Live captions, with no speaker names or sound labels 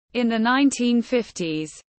In the 1950s,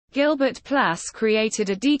 Gilbert Plass created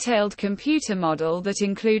a detailed computer model that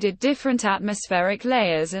included different atmospheric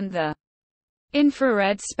layers and the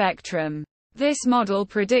infrared spectrum. This model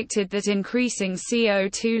predicted that increasing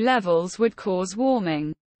CO2 levels would cause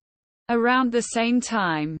warming. Around the same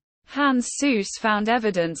time, Hans Suess found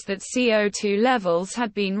evidence that CO2 levels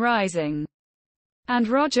had been rising. And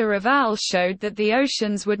Roger Revelle showed that the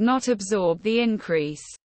oceans would not absorb the increase.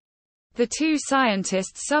 The two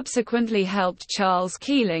scientists subsequently helped Charles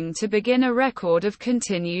Keeling to begin a record of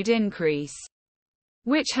continued increase,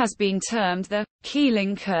 which has been termed the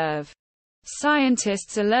Keeling curve.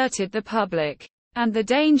 Scientists alerted the public, and the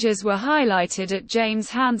dangers were highlighted at James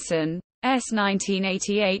Hansen's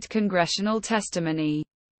 1988 congressional testimony.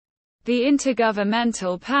 The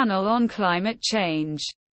Intergovernmental Panel on Climate Change,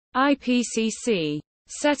 IPCC,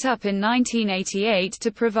 set up in 1988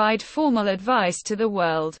 to provide formal advice to the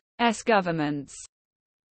world's governments,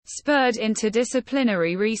 spurred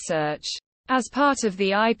interdisciplinary research. As part of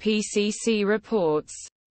the IPCC reports,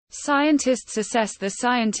 scientists assess the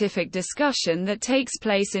scientific discussion that takes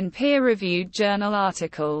place in peer-reviewed journal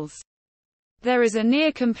articles. There is a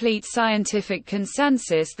near-complete scientific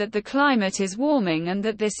consensus that the climate is warming and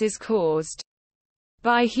that this is caused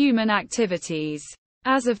by human activities.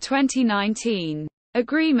 As of 2019,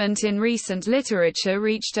 agreement in recent literature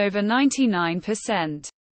reached over 99%.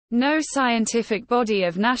 No scientific body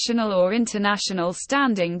of national or international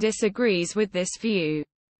standing disagrees with this view.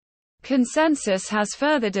 Consensus has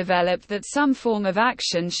further developed that some form of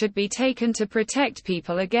action should be taken to protect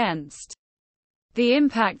people against the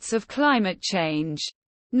impacts of climate change.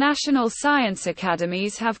 National science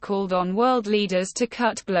academies have called on world leaders to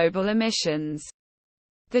cut global emissions.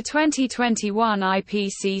 The 2021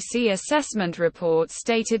 IPCC assessment report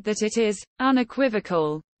stated that it is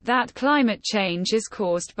unequivocal that climate change is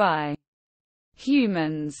caused by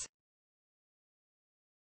humans.